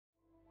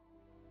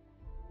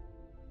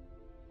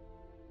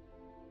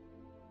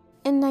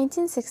In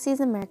 1960s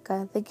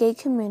America, the gay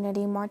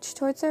community marched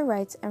towards their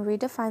rights and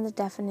redefined the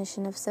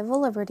definition of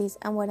civil liberties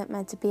and what it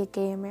meant to be a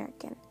gay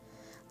American.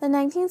 The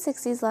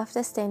 1960s left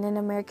a stain in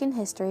American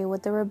history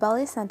with the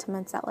rebellious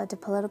sentiments that led to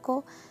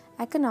political,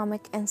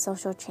 economic, and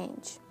social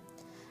change.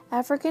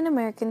 African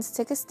Americans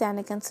took a stand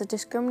against the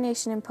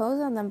discrimination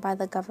imposed on them by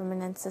the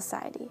government and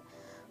society.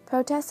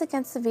 Protests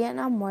against the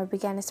Vietnam War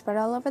began to spread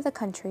all over the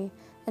country,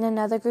 and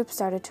another group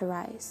started to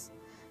rise.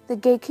 The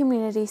gay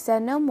community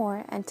said no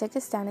more and took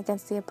a stand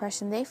against the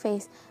oppression they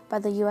faced by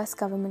the U.S.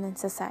 government and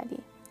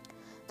society.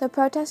 The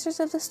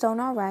protesters of the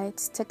Stonewall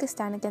riots took a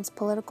stand against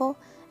political,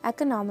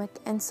 economic,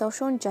 and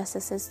social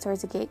injustices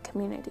towards the gay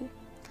community.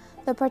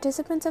 The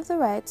participants of the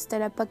riots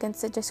stood up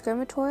against the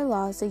discriminatory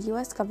laws the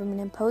U.S.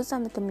 government imposed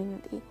on the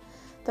community,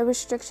 the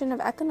restriction of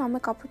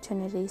economic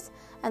opportunities,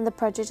 and the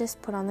prejudice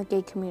put on the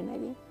gay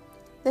community.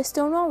 The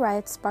Stonewall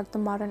riots sparked the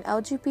modern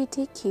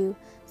LGBTQ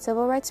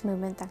civil rights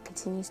movement that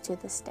continues to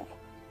this day.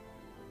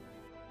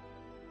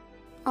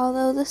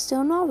 Although the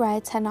Stonewall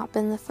riots had not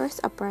been the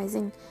first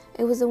uprising,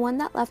 it was the one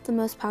that left the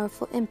most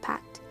powerful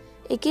impact.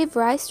 It gave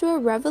rise to a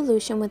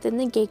revolution within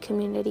the gay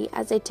community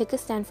as they took a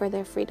stand for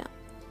their freedom.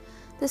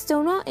 The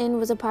Stonewall Inn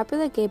was a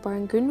popular gay bar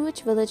in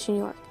Greenwich Village, New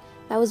York,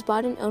 that was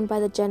bought and owned by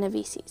the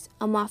Genoveses,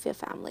 a mafia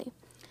family.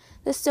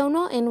 The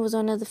Stonewall Inn was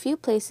one of the few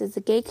places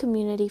the gay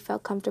community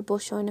felt comfortable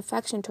showing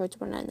affection towards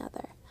one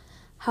another.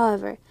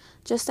 However,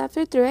 just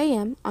after 3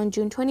 a.m. on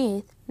June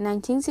 28,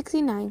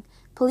 1969,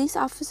 police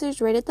officers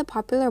raided the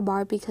popular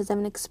bar because of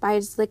an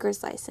expired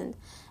liquor's license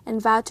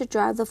and vowed to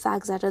drive the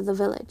fags out of the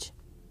village.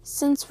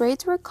 Since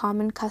raids were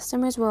common,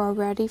 customers were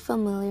already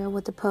familiar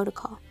with the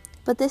protocol.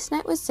 But this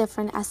night was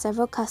different as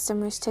several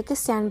customers took a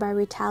stand by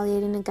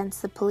retaliating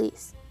against the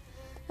police.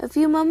 A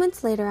few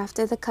moments later,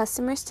 after the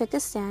customers took a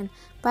stand,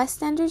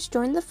 bystanders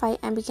joined the fight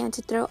and began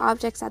to throw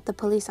objects at the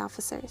police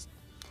officers.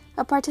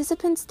 A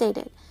participant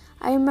stated,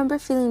 "I remember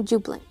feeling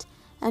jubilant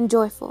and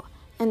joyful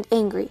and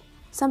angry.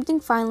 Something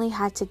finally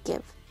had to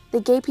give.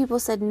 The gay people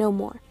said no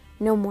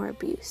more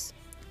abuse."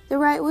 The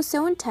riot was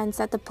so intense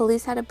that the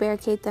police had to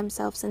barricade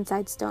themselves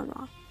inside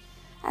Stonewall.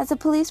 As the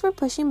police were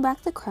pushing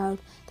back the crowd,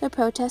 the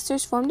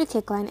protesters formed a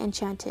kick line and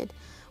chanted,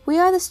 "We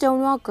are the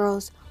Stonewall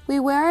Girls. We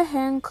wear our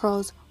hair in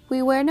curls.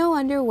 We wear no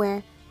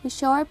underwear. We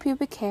show our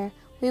pubic hair.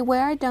 We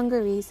wear our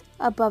dungarees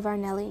above our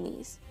Nelly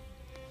knees."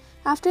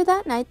 After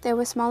that night, there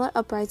were smaller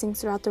uprisings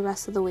throughout the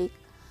rest of the week.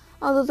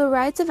 Although the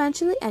riots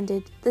eventually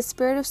ended, the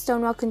spirit of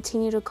Stonewall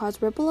continued to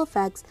cause ripple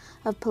effects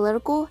of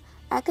political,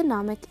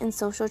 economic, and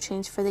social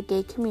change for the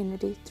gay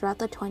community throughout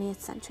the 20th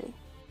century.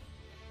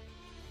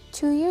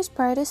 2 years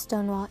prior to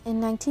Stonewall, in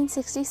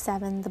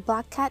 1967, the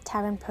Black Cat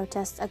Tavern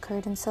protests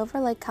occurred in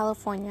Silver Lake,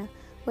 California,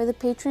 where the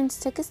patrons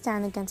took a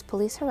stand against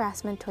police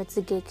harassment towards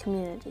the gay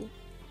community.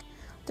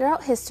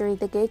 Throughout history,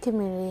 the gay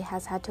community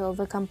has had to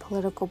overcome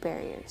political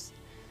barriers.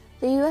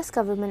 The U.S.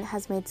 government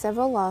has made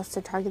several laws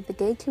to target the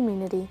gay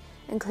community,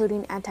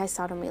 including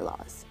anti-sodomy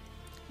laws.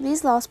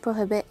 These laws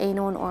prohibit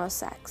anal and oral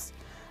sex.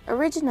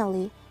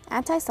 Originally,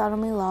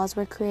 anti-sodomy laws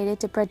were created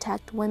to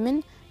protect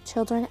women,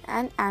 children,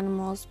 and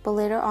animals, but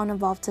later on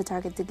evolved to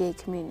target the gay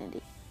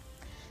community.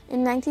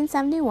 In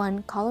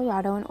 1971,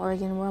 Colorado and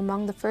Oregon were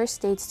among the first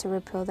states to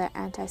repeal their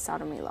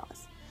anti-sodomy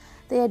laws.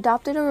 They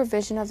adopted a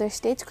revision of their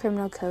state's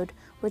criminal code,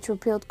 which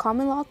repealed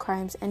common law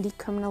crimes and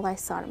decriminalized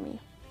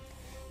sodomy.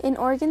 In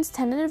Oregon's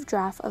tentative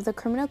draft of the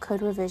criminal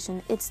code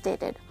revision, it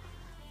stated,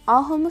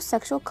 "All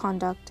homosexual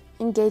conduct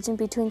engaged in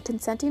between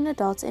consenting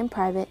adults in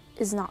private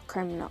is not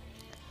criminal."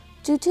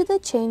 Due to the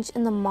change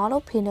in the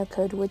Model Penal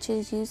Code, which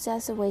is used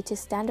as a way to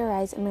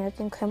standardize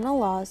American criminal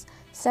laws,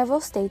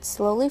 several states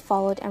slowly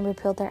followed and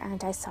repealed their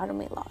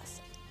anti-sodomy laws.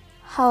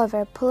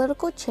 However,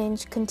 political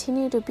change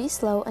continued to be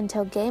slow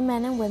until gay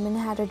men and women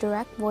had a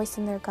direct voice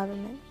in their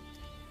government.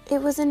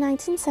 It was in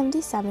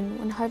 1977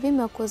 when Harvey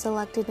Milk was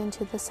elected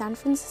into the San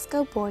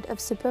Francisco Board of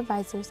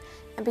Supervisors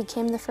and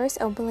became the first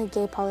openly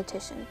gay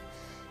politician.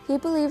 He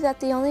believed that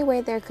the only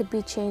way there could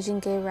be change in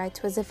gay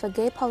rights was if a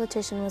gay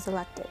politician was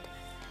elected.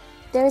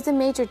 There is a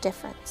major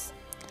difference.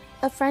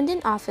 A friend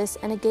in office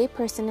and a gay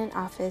person in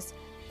office,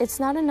 it's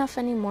not enough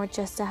anymore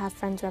just to have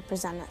friends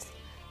represent us,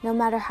 no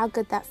matter how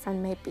good that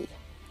friend may be.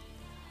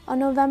 On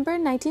November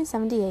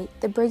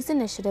 1978, the Briggs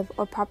Initiative,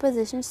 or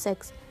Proposition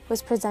 6,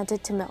 was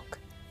presented to Milk.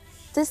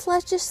 This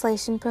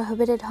legislation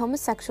prohibited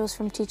homosexuals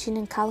from teaching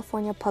in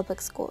California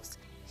public schools.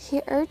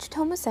 He urged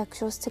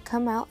homosexuals to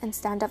come out and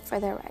stand up for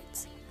their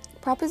rights.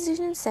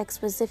 Proposition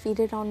 6 was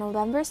defeated on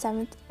November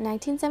 7,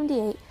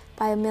 1978,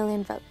 by 1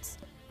 million votes.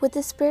 With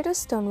the spirit of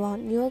Stonewall,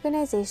 new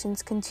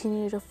organizations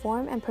continue to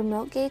form and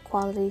promote gay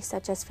equality,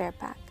 such as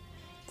FAIRPAC.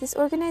 This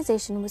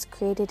organization was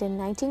created in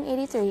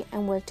 1983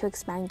 and worked to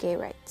expand gay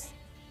rights.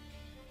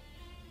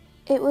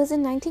 It was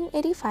in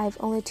 1985,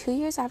 only 2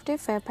 years after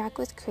FAIRPAC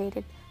was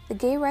created, the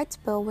Gay Rights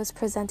Bill was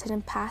presented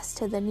and passed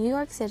to the New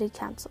York City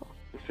Council.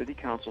 The City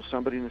Council,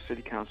 somebody in the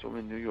City Council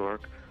in New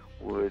York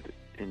would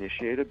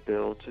initiate a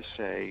bill to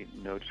say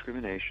no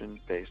discrimination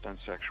based on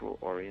sexual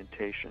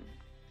orientation.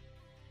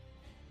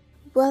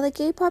 While the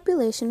gay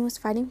population was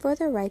fighting for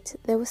their rights,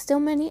 there were still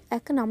many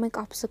economic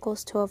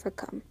obstacles to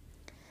overcome.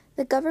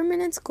 The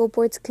government and school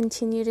boards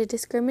continue to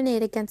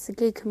discriminate against the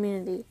gay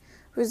community,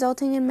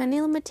 resulting in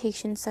many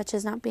limitations such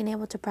as not being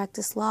able to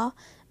practice law,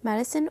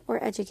 medicine,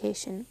 or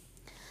education.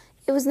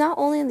 It was not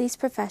only in these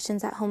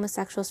professions that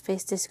homosexuals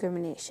faced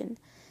discrimination.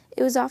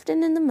 It was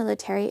often in the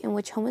military, in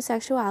which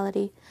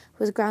homosexuality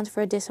was grounds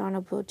for a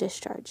dishonorable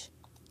discharge.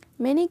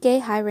 Many gay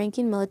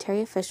high-ranking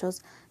military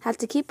officials had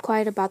to keep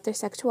quiet about their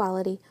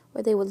sexuality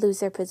or they would lose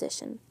their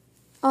position.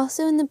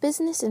 Also in the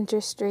business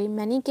industry,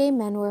 many gay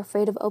men were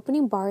afraid of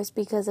opening bars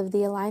because of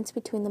the alliance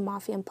between the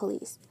mafia and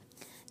police.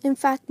 In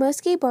fact,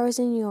 most gay bars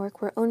in New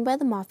York were owned by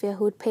the mafia,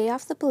 who would pay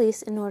off the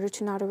police in order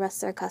to not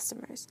arrest their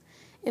customers.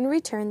 In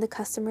return, the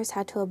customers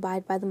had to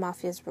abide by the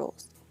mafia's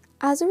rules.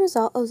 As a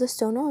result of the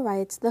Stonewall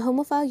riots, the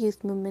Homophile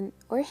Youth Movement,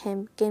 or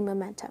HYM, gained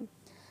momentum.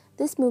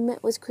 This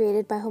movement was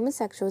created by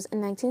homosexuals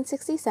in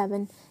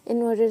 1967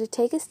 in order to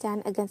take a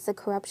stand against the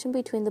corruption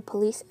between the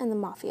police and the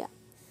mafia.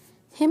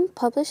 HYM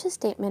published a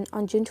statement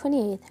on June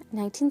 28,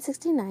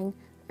 1969,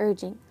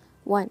 urging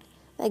 1.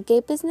 That gay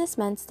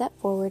businessmen step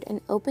forward and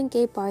open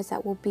gay bars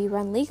that will be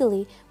run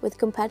legally with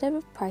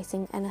competitive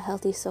pricing and a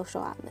healthy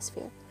social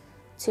atmosphere.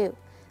 2.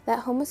 That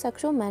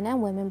homosexual men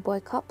and women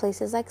boycott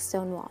places like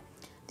Stonewall.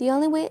 The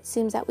only way it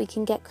seems that we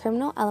can get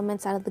criminal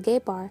elements out of the gay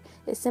bar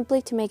is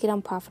simply to make it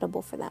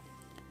unprofitable for them.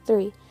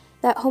 3.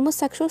 That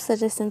homosexual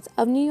citizens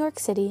of New York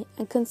City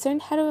and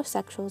concerned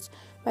heterosexuals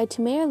write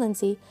to Mayor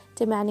Lindsay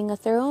demanding a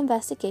thorough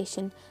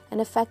investigation and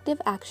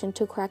effective action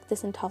to correct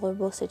this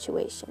intolerable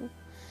situation.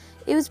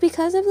 It was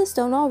because of the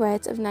Stonewall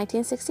riots of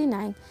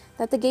 1969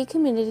 that the gay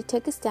community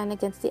took a stand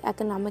against the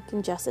economic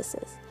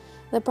injustices.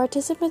 The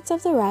participants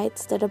of the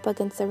riots stood up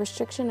against the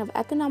restriction of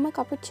economic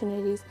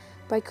opportunities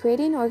by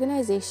creating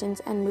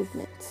organizations and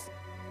movements.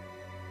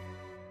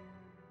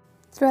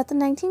 Throughout the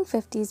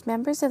 1950s,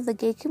 members of the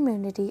gay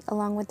community,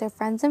 along with their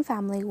friends and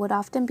family, would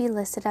often be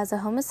listed as a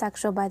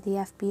homosexual by the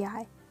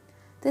FBI.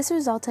 This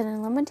resulted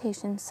in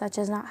limitations such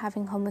as not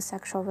having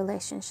homosexual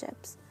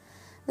relationships.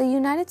 The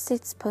United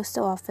States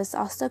Postal Office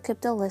also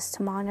kept a list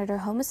to monitor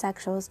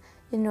homosexuals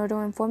in order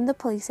to inform the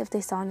police if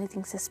they saw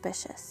anything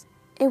suspicious.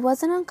 It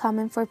wasn't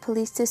uncommon for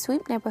police to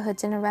sweep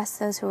neighborhoods and arrest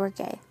those who were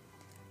gay.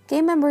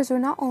 Gay members were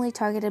not only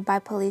targeted by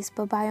police,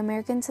 but by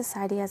American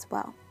society as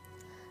well.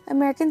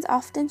 Americans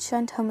often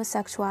shunned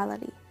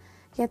homosexuality,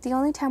 yet the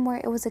only time where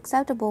it was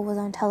acceptable was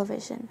on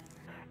television.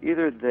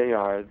 Either they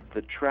are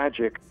the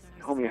tragic,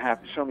 show me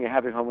a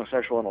happy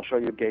homosexual and I'll show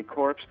you a gay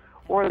corpse,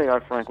 or they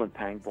are Franklin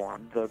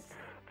Pangborn, the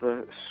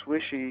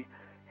swishy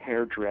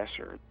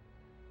hairdresser.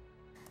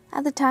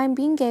 At the time,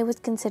 being gay was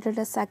considered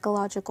a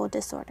psychological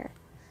disorder.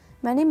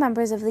 Many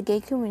members of the gay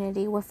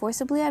community were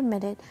forcibly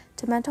admitted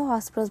to mental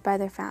hospitals by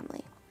their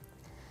family.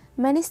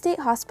 Many state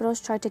hospitals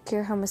tried to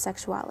cure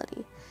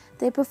homosexuality.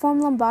 They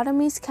performed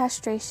lobotomies,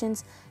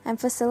 castrations, and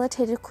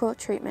facilitated cruel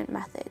treatment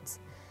methods.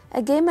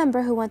 A gay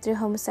member who went through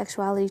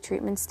homosexuality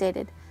treatment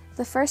stated,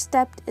 "The first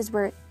step is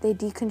where they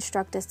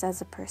deconstruct us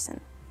as a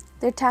person.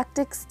 Their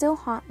tactics still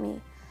haunt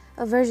me.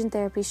 Aversion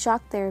therapy,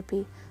 shock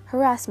therapy,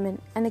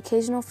 harassment, and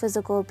occasional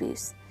physical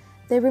abuse.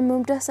 They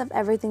removed us of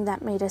everything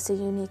that made us a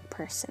unique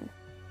person."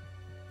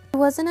 It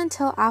wasn't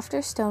until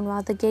after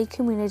Stonewall the gay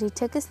community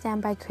took a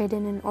stand by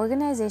creating an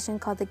organization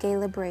called the Gay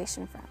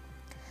Liberation Front.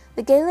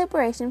 The Gay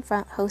Liberation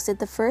Front hosted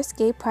the first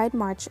Gay Pride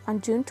March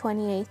on June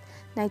 28,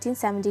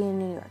 1970 in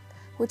New York,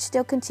 which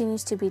still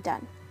continues to be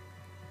done.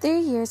 3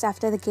 years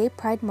after the Gay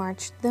Pride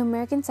March, the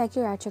American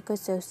Psychiatric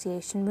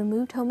Association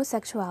removed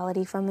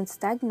homosexuality from its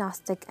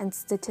Diagnostic and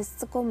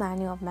Statistical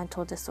Manual of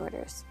Mental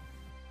Disorders.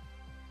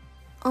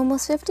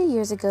 Almost 50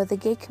 years ago, the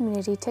gay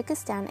community took a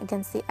stand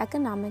against the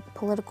economic,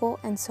 political,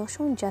 and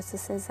social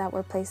injustices that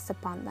were placed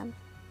upon them.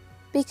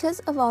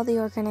 Because of all the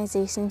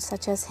organizations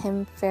such as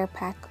HYM,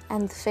 FAIRPAC,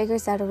 and the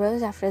figures that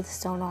arose after the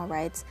Stonewall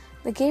riots,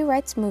 the gay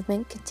rights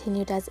movement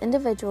continued as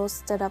individuals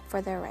stood up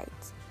for their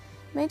rights.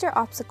 Major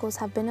obstacles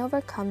have been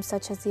overcome,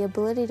 such as the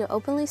ability to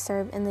openly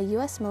serve in the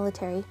U.S.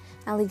 military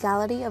and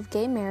legality of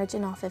gay marriage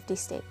in all 50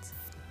 states.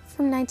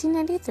 From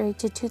 1993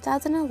 to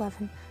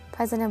 2011,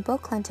 President Bill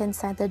Clinton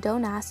signed the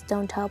Don't Ask,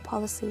 Don't Tell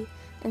policy,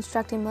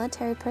 instructing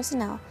military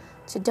personnel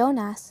to don't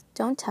ask,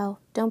 don't tell,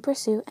 don't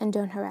pursue, and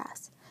don't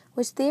harass,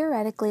 which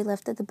theoretically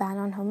lifted the ban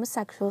on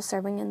homosexuals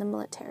serving in the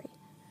military.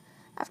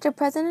 After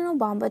President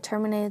Obama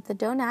terminated the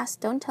Don't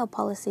Ask, Don't Tell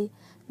policy,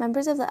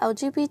 members of the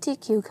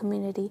LGBTQ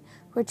community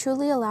were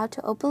truly allowed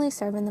to openly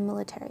serve in the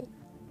military.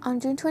 On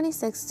June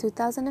 26,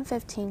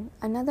 2015,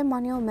 another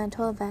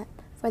monumental event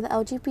for the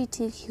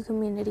LGBTQ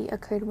community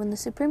occurred when the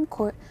Supreme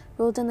Court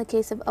ruled in the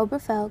case of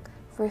Oberfeld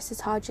v.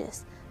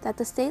 Hodges that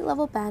the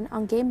state-level ban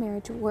on gay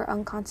marriage were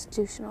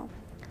unconstitutional.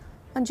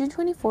 On June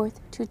 24,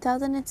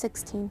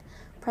 2016,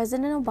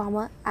 President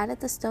Obama added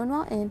the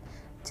Stonewall Inn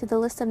to the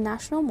list of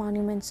national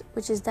monuments,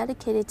 which is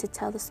dedicated to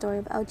tell the story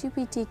of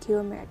LGBTQ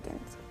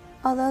Americans.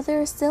 Although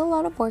there is still a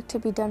lot of work to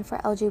be done for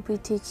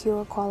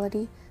LGBTQ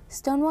equality,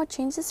 Stonewall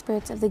changed the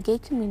spirits of the gay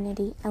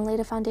community and laid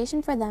a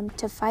foundation for them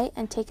to fight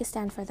and take a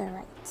stand for their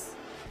rights.